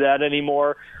to do that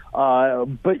anymore.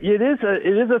 But it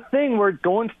is a thing where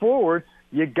going forward,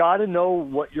 you got to know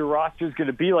what your roster is going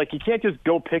to be like. You can't just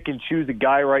go pick and choose a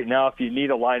guy right now if you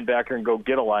need a linebacker and go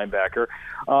get a linebacker.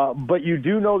 But you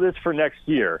do know this for next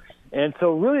year. And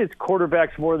so really it's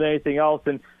quarterbacks more than anything else.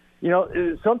 And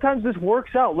sometimes this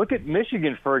works out. Look at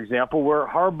Michigan, for example, where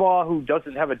Harbaugh, who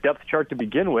doesn't have a depth chart to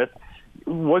begin with,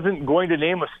 wasn't going to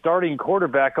name a starting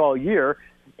quarterback all year,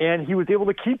 and he was able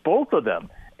to keep both of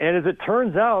them. And as it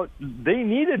turns out, they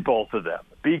needed both of them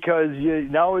because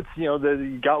now it's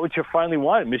you got what you finally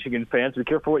wanted. Michigan fans, be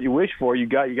careful what you wish for. You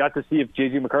got to see if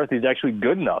J.J. McCarthy is actually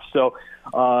good enough. So,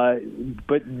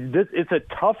 but it's a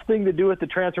tough thing to do at the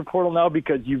transfer portal now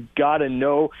because you've got to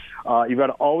know, you've got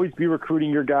to always be recruiting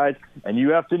your guys, and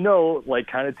you have to know, like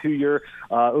kind of to your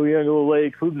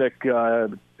Uiagalelei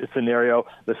Klubnik scenario.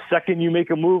 The second you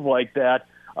make a move like that,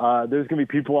 there's going to be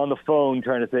people on the phone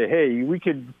trying to say, hey, we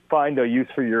could find a use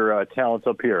for your talents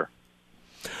up here.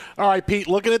 All right, Pete,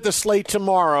 looking at the slate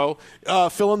tomorrow,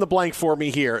 fill in the blank for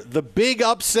me here. The big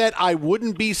upset I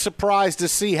wouldn't be surprised to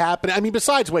see happen. I mean,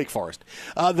 besides Wake Forest,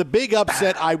 the big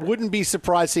upset I wouldn't be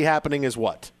surprised to see happening is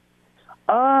what?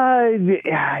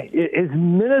 Is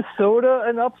Minnesota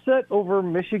an upset over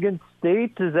Michigan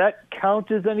State? Does that count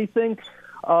as anything?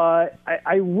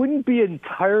 I wouldn't be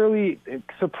entirely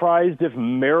surprised if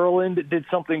Maryland did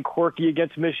something quirky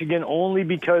against Michigan, only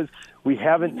because we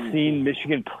haven't seen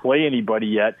Michigan play anybody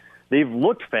yet. They've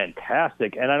looked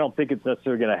fantastic, and I don't think it's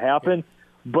necessarily going to happen.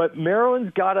 But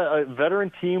Maryland's got a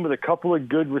veteran team with a couple of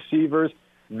good receivers.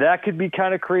 That could be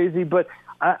kind of crazy, but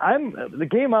the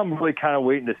game I'm really kind of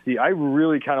waiting to see. I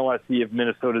really kind of want to see if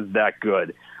Minnesota's that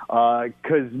good.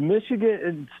 Because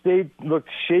Michigan State looked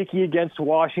shaky against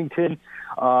Washington.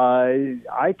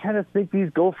 I kind of think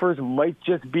these Gophers might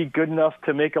just be good enough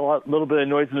to make a little bit of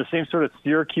noise in the same sort of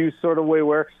Syracuse sort of way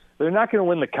where they're not going to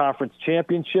win the conference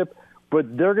championship,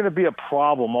 but they're going to be a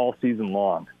problem all season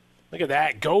long. Look at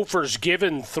that. Gophers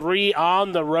given 3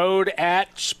 on the road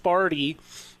at Sparty.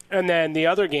 And then the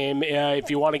other game,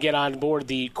 if you want to get on board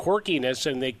the quirkiness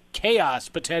and the chaos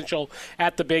potential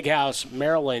at the Big House,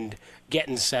 Maryland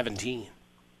getting 17.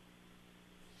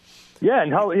 Yeah,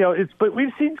 and but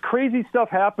we've seen crazy stuff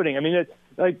happening. I mean,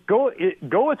 go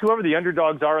with whoever the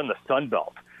underdogs are in the Sun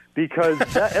Belt because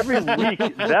every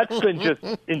week that's been just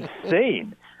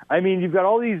insane. I mean, you've got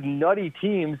all these nutty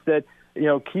teams that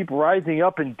keep rising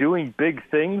up and doing big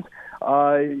things.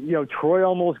 Troy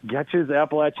almost catches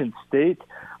Appalachian State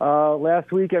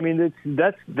last week. I mean,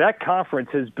 that conference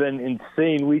has been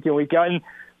insane week in, week out. And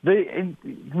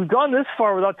we've gone this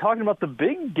far without talking about the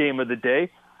big game of the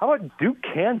day. How about Duke,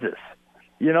 Kansas?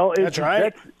 That's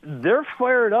right. They're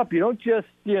fired up. You don't just,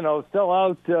 sell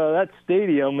out that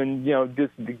stadium and,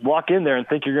 just walk in there and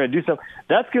think you're going to do something.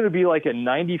 That's going to be like a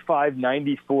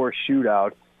 95-94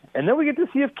 shootout. And then we get to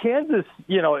see if Kansas,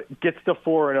 gets to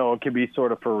 4-0 and can be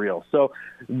sort of for real. So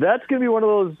that's going to be one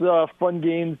of those fun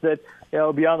games that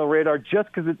will be on the radar just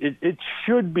because it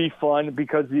should be fun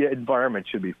because the environment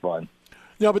should be fun.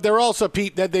 No, but they're also,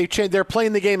 Pete, that they're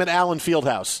playing the game at Allen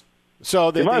Fieldhouse.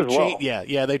 So they well.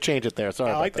 they change it there.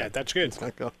 Sorry, I like that. That's good.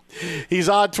 He's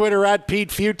on Twitter at Pete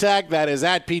Futak. That is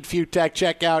at Pete Futak.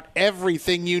 Check out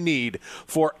everything you need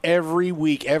for every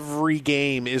week. Every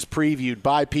game is previewed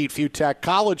by Pete Futak.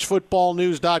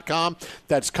 CollegeFootballNews.com.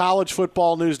 That's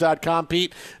CollegeFootballNews.com.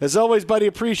 Pete, as always, buddy,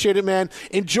 appreciate it, man.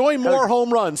 Enjoy more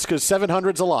home runs because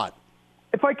 700's a lot.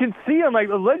 If I can see him,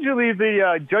 allegedly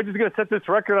the judge is going to set this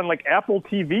record on Apple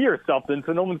TV or something,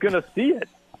 so no one's going to see it.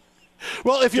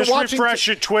 Well, if you're just watching, refresh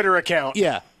your Twitter account.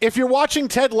 Yeah, if you're watching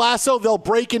Ted Lasso, they'll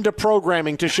break into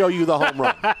programming to show you the home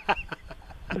run.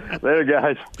 Later,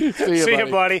 guys. See you,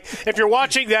 buddy. If you're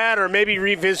watching that, or maybe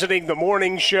revisiting the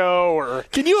morning show, or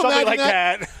can you something imagine like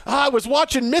that? I was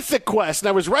watching Mythic Quest, and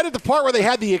I was right at the part where they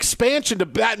had the expansion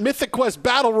to Mythic Quest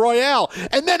Battle Royale,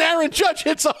 and then Aaron Judge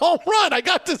hits a home run. I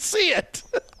got to see it.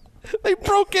 They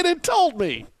broke in and told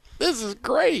me. This is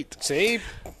great. See,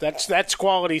 that's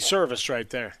quality service right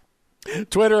there.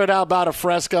 Twitter at How About a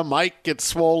Fresca. Mike gets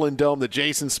swollen dome. The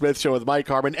Jason Smith Show with Mike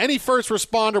Harmon. Any first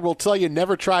responder will tell you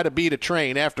never try to beat a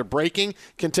train. After braking,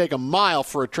 can take a mile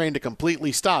for a train to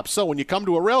completely stop. So when you come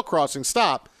to a rail crossing,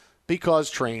 stop because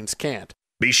trains can't.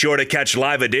 Be sure to catch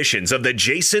live editions of The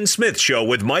Jason Smith Show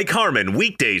with Mike Harmon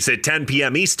weekdays at 10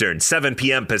 p.m. Eastern, 7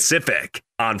 p.m. Pacific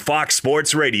on Fox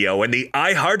Sports Radio and the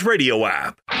iHeartRadio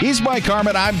app. He's Mike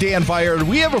Harmon. I'm Dan Byer.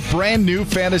 We have a brand new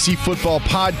fantasy football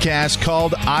podcast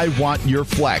called I Want Your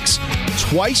Flex.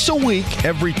 Twice a week,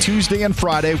 every Tuesday and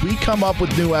Friday, we come up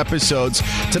with new episodes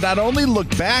to not only look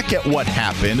back at what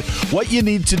happened, what you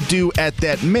need to do at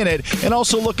that minute, and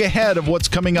also look ahead of what's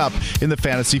coming up in the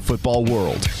fantasy football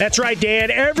world. That's right, Dan.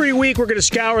 Every week we're going to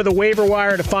scour the waiver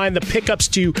wire to find the pickups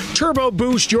to turbo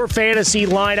boost your fantasy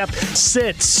lineup,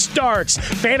 sits, starts,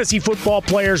 fantasy football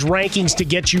players' rankings to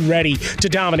get you ready to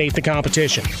dominate the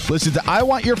competition. Listen to I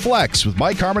Want Your Flex with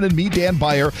Mike Harmon and me, Dan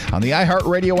Byer, on the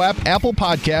iHeartRadio app, Apple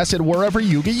Podcasts, and wherever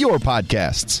you get your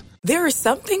podcasts. There are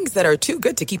some things that are too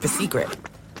good to keep a secret.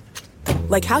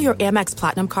 Like how your Amex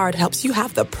Platinum card helps you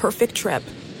have the perfect trip.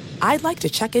 I'd like to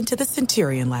check into the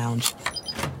Centurion Lounge.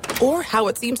 Or how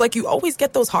it seems like you always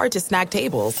get those hard-to-snag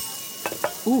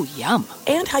tables. Ooh, yum.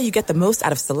 And how you get the most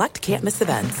out of select can't-miss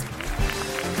events.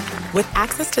 With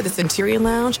access to the Centurion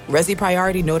Lounge, Resi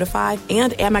Priority Notified,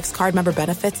 and Amex card member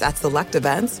benefits at select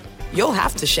events, you'll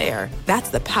have to share. That's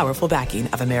the powerful backing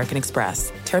of American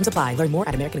Express. Terms apply. Learn more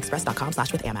at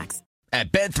americanexpress.com/withAmex.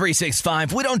 At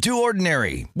Bet365, we don't do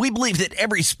ordinary. We believe that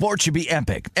every sport should be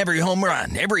epic. Every home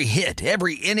run, every hit,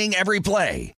 every inning, every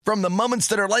play. From the moments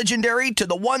that are legendary to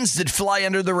the ones that fly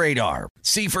under the radar.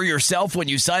 See for yourself when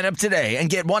you sign up today and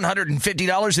get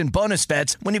 $150 in bonus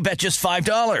bets when you bet just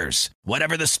 $5.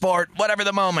 Whatever the sport, whatever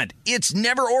the moment, it's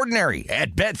never ordinary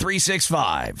at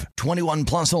Bet365. 21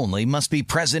 plus only. Must be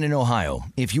present in Ohio.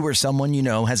 If you or someone you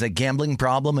know has a gambling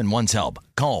problem and wants help,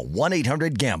 call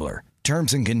 1-800-GAMBLER.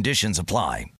 Terms and conditions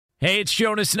apply. Hey, it's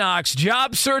Jonas Knox.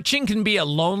 Job searching can be a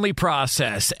lonely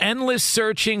process. Endless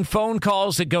searching, phone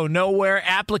calls that go nowhere,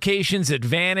 applications that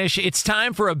vanish. It's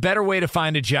time for a better way to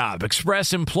find a job.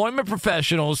 Express Employment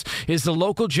Professionals is the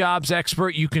local jobs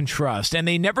expert you can trust, and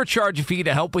they never charge a fee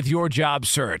to help with your job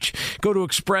search. Go to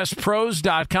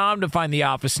expresspros.com to find the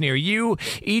office near you.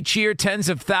 Each year, tens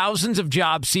of thousands of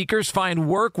job seekers find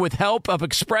work with help of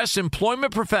Express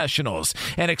Employment Professionals,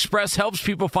 and Express helps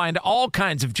people find all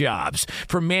kinds of jobs,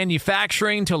 from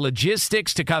manufacturing to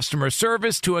logistics to customer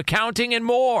service to accounting and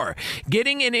more.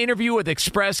 Getting an interview with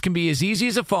Express can be as easy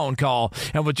as a phone call,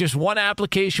 and with just one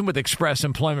application with Express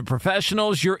Employment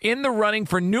Professionals, you're in the running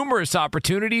for numerous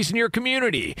opportunities in your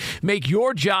community. Make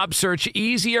your job search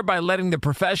easier by letting the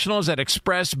professionals at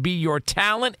Express be your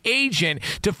talent agent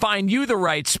to find you the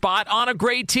right spot on a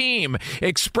great team.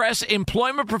 Express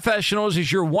Employment Professionals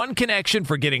is your one connection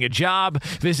for getting a job.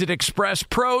 Visit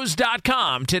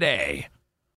expresspros.com today.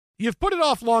 You've put it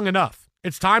off long enough.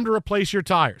 It's time to replace your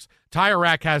tires. Tire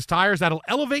Rack has tires that'll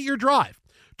elevate your drive.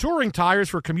 Touring tires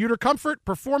for commuter comfort,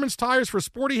 performance tires for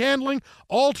sporty handling,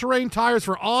 all-terrain tires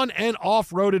for on- and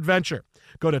off-road adventure.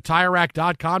 Go to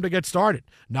TireRack.com to get started.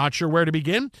 Not sure where to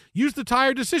begin? Use the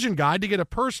Tire Decision Guide to get a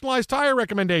personalized tire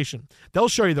recommendation. They'll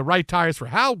show you the right tires for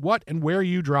how, what, and where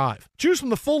you drive. Choose from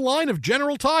the full line of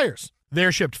General Tires.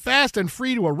 They're shipped fast and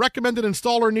free to a recommended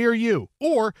installer near you.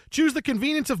 Or choose the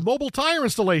convenience of mobile tire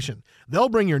installation. They'll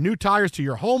bring your new tires to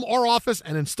your home or office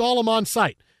and install them on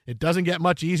site. It doesn't get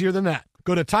much easier than that.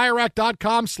 Go to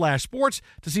TireRack.com/sports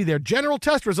to see their general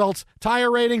test results,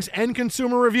 tire ratings, and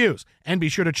consumer reviews. And be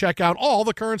sure to check out all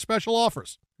the current special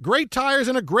offers. Great tires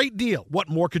and a great deal. What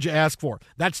more could you ask for?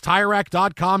 That's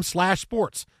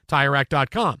TireRack.com/sports.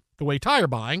 TireRack.com, the way tire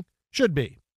buying should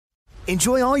be.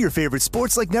 Enjoy all your favorite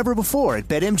sports like never before at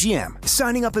BetMGM.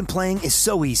 Signing up and playing is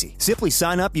so easy. Simply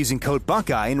sign up using code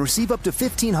Buckeye and receive up to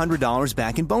 $1,500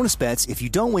 back in bonus bets if you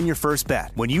don't win your first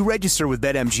bet. When you register with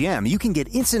BetMGM, you can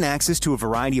get instant access to a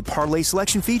variety of parlay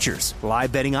selection features,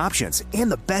 live betting options,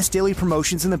 and the best daily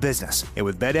promotions in the business. And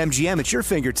with BetMGM at your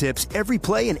fingertips, every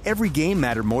play and every game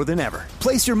matter more than ever.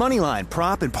 Place your moneyline,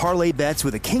 prop, and parlay bets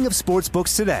with the king of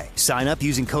sportsbooks today. Sign up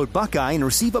using code Buckeye and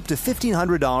receive up to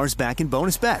 $1,500 back in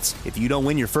bonus bets if you don't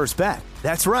win your first bet.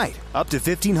 That's right, up to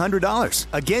 $1,500.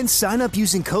 Again, sign up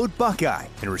using code Buckeye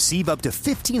and receive up to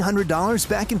 $1,500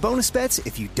 back in bonus bets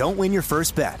if you don't win your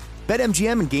first bet.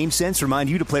 BetMGM and GameSense remind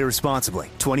you to play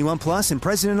responsibly. 21 plus and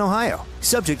present in Ohio.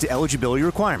 Subject to eligibility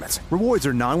requirements. Rewards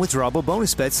are non-withdrawable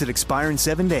bonus bets that expire in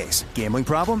 7 days. Gambling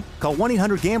problem? Call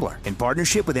 1-800-GAMBLER in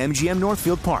partnership with MGM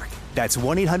Northfield Park. That's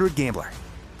 1-800-GAMBLER.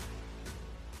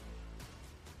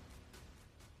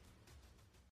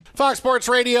 Fox Sports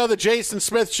Radio, the Jason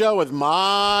Smith Show with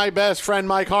my best friend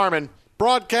Mike Harmon,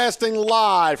 broadcasting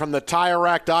live from the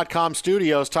TireRack.com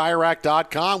studios.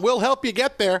 TireRack.com will help you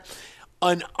get there.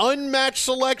 An unmatched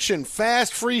selection,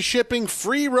 fast, free shipping,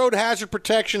 free road hazard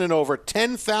protection, and over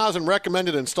 10,000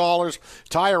 recommended installers.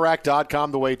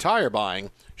 TireRack.com, the way tire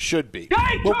buying should be.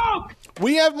 Well,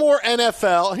 we have more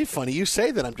NFL. Hey, funny you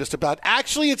say that. I'm just about.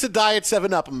 Actually, it's a Diet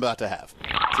 7-Up I'm about to have.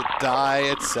 It's a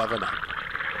Diet 7-Up.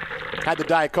 Had the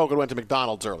Diet Coke and went to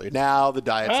McDonald's earlier. Now the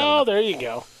Diet 7-Up. Oh, there you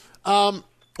go.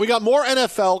 We got more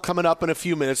NFL coming up in a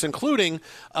few minutes, including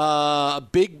we're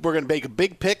going to make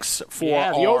big picks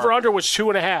for the over-under was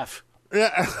 2.5.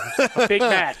 A big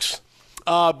match.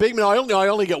 No, I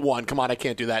only get one. Come on, I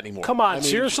can't do that anymore. Come on,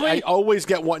 seriously? I always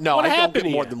get one. No, what I don't get to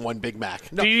more you? than one Big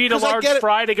Mac. No, do you eat a large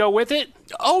fry to go with it?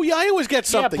 Oh yeah, I always get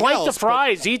something. Yeah, bite else, the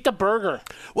fries, eat the burger.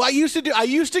 Well, I used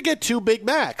to get 2 Big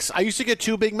Macs. I used to get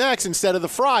 2 Big Macs instead of the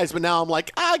fries, but now I'm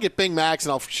like, I get Big Macs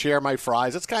and I'll share my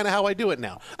fries. That's kind of how I do it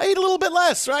now. I eat a little bit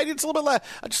less, right? It's a little bit less.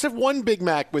 I just have 1 Big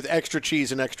Mac with extra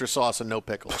cheese and extra sauce and no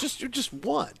pickles. Just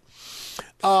one.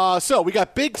 So we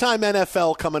got big-time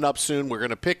NFL coming up soon. We're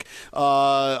going to pick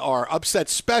our upset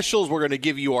specials. We're going to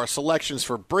give you our selections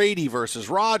for Brady versus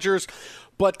Rodgers.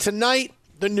 But tonight,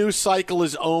 the news cycle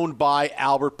is owned by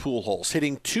Albert Pujols,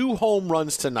 hitting 2 home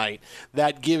runs tonight.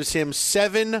 That gives him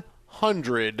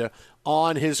 700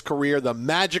 on his career, the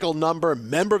magical number,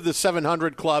 member of the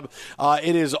 700 club.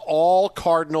 It is all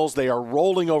Cardinals. They are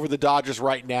rolling over the Dodgers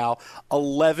right now,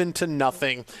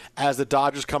 11-0, as the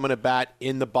Dodgers come in at bat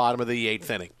in the bottom of the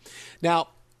 8th inning. Now,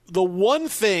 the one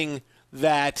thing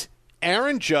that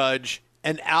Aaron Judge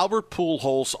and Albert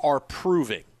Pujols are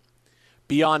proving,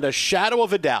 beyond a shadow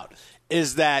of a doubt,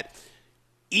 is that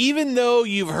even though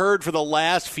you've heard for the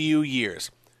last few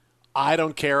years, I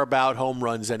don't care about home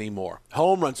runs anymore.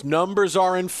 Home runs, numbers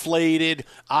are inflated.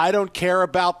 I don't care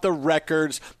about the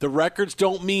records. The records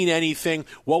don't mean anything.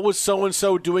 What was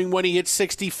so-and-so doing when he hit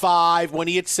 65, when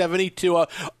he hit 72?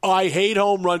 I hate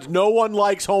home runs. No one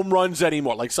likes home runs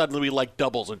anymore. Like suddenly we like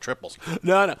doubles and triples.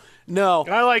 No.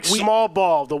 I like small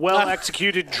ball, the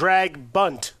well-executed drag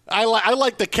bunt. I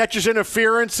like the catcher's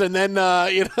interference and then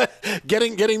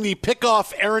getting the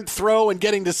pickoff errant throw and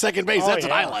getting to second base. That's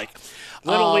what I like.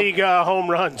 Little League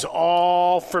home runs,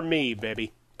 all for me,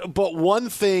 baby. But one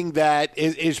thing that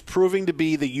is proving to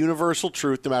be the universal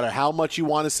truth, no matter how much you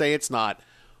want to say it's not,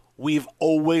 we've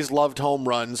always loved home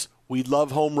runs. We love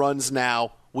home runs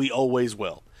now. We always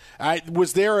will. All right,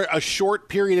 was there a short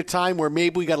period of time where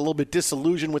maybe we got a little bit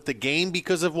disillusioned with the game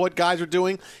because of what guys were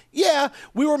doing? Yeah,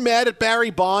 we were mad at Barry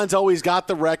Bonds, always got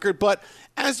the record, but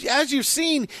as you've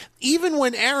seen, even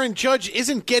when Aaron Judge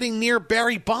isn't getting near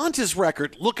Barry Bonds'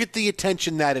 record, look at the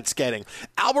attention that it's getting.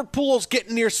 Albert Pujols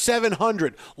getting near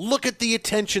 700. Look at the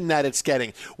attention that it's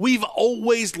getting. We've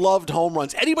always loved home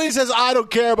runs. Anybody says, I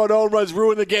don't care about home runs,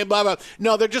 ruin the game, blah, blah.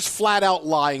 No, they're just flat out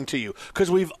lying to you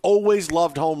because we've always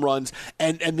loved home runs.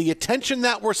 And the attention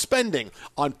that we're spending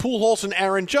on Pujols and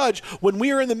Aaron Judge when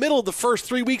we are in the middle of the first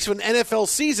 3 weeks of an NFL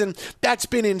season, that's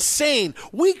been insane.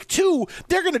 Week 2,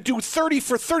 they're going to do 30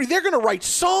 for 30. They're going to write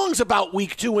songs about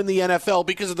week 2 in the NFL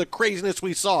because of the craziness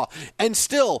we saw. And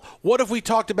still, what have we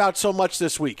talked about so much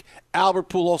this week? Albert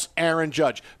Pujols, Aaron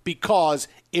Judge, because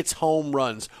it's home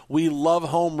runs. We love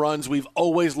home runs. We've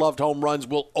always loved home runs.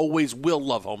 We'll always will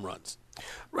love home runs.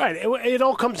 Right. It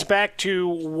all comes back to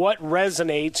what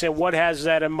resonates and what has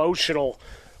that emotional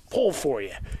pull for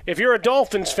you. If you're a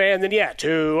Dolphins fan, then yeah,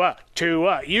 Tua.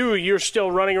 You're still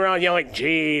running around yelling,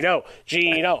 Gino.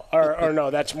 Or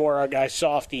no, that's more our guy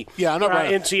Softy. Yeah, I'm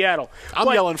not in Seattle.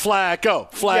 I'm yelling Flacco.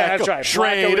 Yeah, that's right.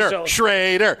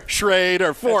 Schrader.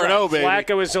 4-0, baby.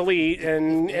 Flacco is elite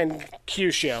and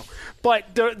Cusio.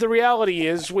 But the reality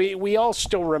is we all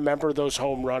still remember those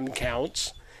home run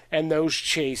counts and those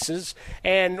chases.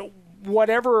 And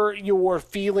whatever your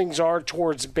feelings are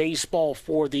towards baseball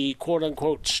for the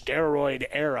quote-unquote steroid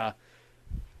era,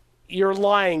 you're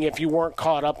lying if you weren't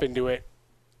caught up into it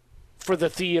for the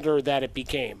theater that it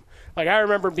became. Like, I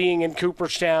remember being in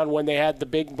Cooperstown when they had the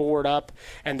big board up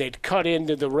and they'd cut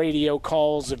into the radio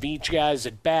calls of each guy's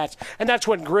at bats, and that's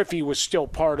when Griffey was still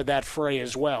part of that fray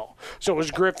as well. So it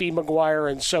was Griffey,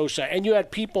 McGuire, and Sosa, and you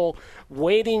had people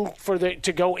waiting for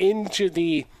to go into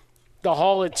the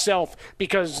hall itself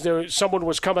because someone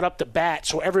was coming up to bat,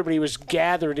 so everybody was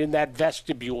gathered in that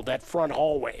vestibule, that front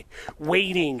hallway,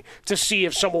 waiting to see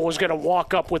if someone was going to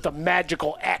walk up with a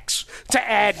magical X to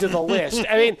add to the list.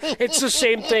 I mean, it's the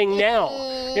same thing now.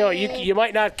 You know, you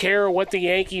might not care what the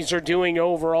Yankees are doing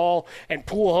overall, and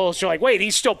Pujols, you're like, wait,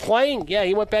 he's still playing? Yeah,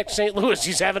 he went back to St. Louis.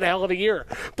 He's having a hell of a year.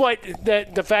 But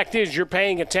the fact is, you're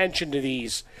paying attention to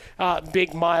these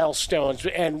big milestones,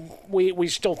 and we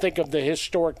still think of the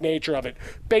historic nature of it.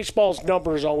 Baseball's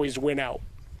numbers always win out.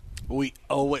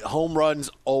 Home runs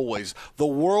always. The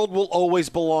world will always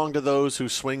belong to those who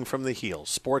swing from the heels.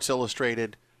 Sports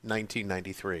Illustrated,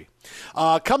 1993.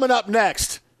 Coming up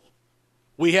next,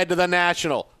 we head to the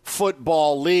National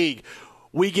Football League.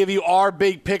 We give you our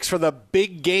big picks for the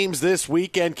big games this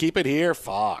weekend. Keep it here,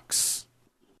 Fox.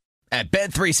 At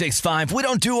Bet365, we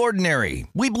don't do ordinary.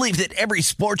 We believe that every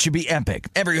sport should be epic.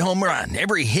 Every home run,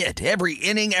 every hit, every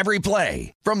inning, every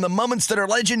play. From the moments that are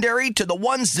legendary to the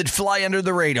ones that fly under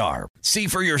the radar. See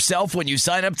for yourself when you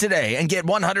sign up today and get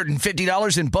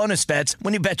 $150 in bonus bets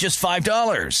when you bet just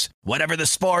 $5. Whatever the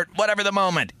sport, whatever the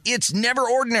moment, it's never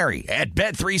ordinary at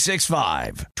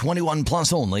Bet365. 21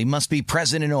 plus only. Must be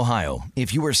present in Ohio.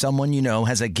 If you or someone you know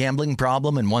has a gambling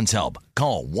problem and wants help,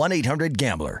 call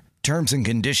 1-800-GAMBLER. Terms and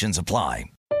conditions apply.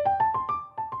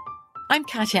 I'm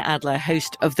Katya Adler,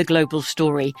 host of The Global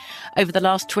Story. Over the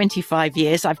last 25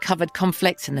 years, I've covered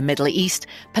conflicts in the Middle East,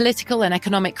 political and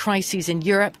economic crises in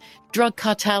Europe, drug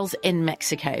cartels in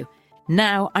Mexico.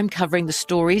 Now I'm covering the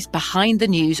stories behind the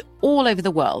news all over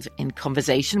the world in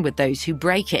conversation with those who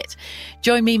break it.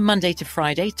 Join me Monday to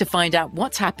Friday to find out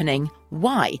what's happening,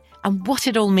 why, and what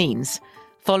it all means.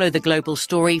 Follow The Global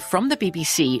Story from the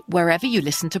BBC wherever you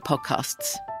listen to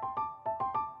podcasts.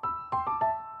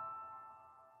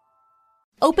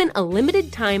 Open a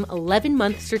limited-time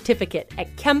 11-month certificate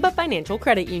at Kemba Financial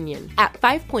Credit Union. At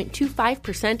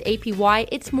 5.25% APY,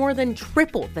 it's more than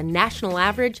triple the national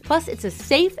average, plus it's a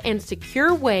safe and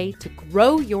secure way to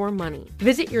grow your money.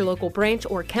 Visit your local branch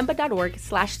or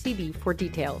kemba.org/cb for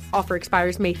details. Offer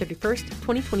expires May 31st,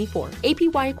 2024.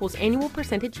 APY equals annual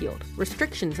percentage yield.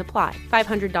 Restrictions apply.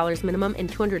 $500 minimum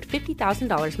and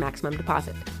 $250,000 maximum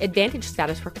deposit. Advantage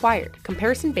status required.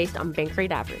 Comparison based on bank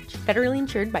rate average. Federally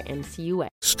insured by NCUA.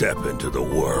 Step into the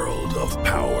world of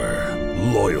power,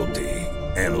 loyalty,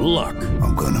 and luck.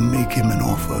 I'm gonna make him an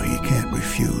offer he can't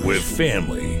refuse. With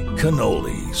family,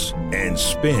 cannolis, and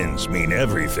spins mean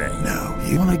everything. Now,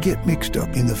 you wanna get mixed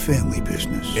up in the family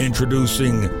business.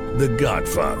 Introducing The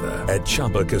Godfather at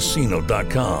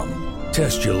ChumbaCasino.com.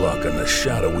 Test your luck in the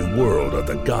shadowy world of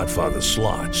The Godfather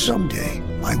slot. Someday,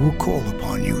 I will call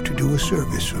upon you to do a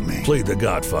service for me. Play The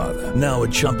Godfather, now at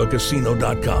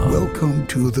ChumbaCasino.com. Welcome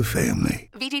to the family.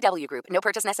 VGW Group. No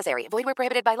purchase necessary. Void where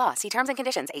prohibited by law. See terms and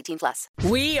conditions. 18+.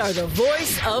 We are the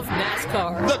voice of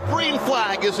NASCAR. The green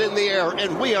flag is in the air,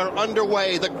 and we are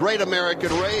underway. The great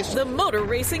American race. The Motor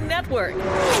Racing Network.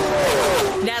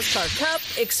 NASCAR Cup,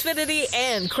 Xfinity,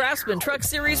 and Craftsman Truck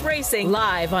Series Racing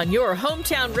live on your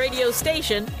hometown radio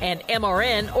station and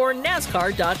MRN or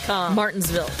NASCAR.com.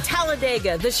 Martinsville,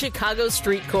 Talladega, the Chicago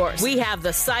Street Course. We have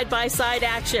the side-by-side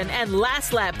action and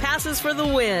last lap passes for the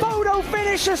win. Photo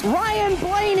finishes. Ryan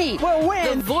Blaney will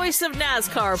win. The voice of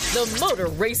NASCAR, the Motor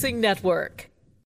Racing Network.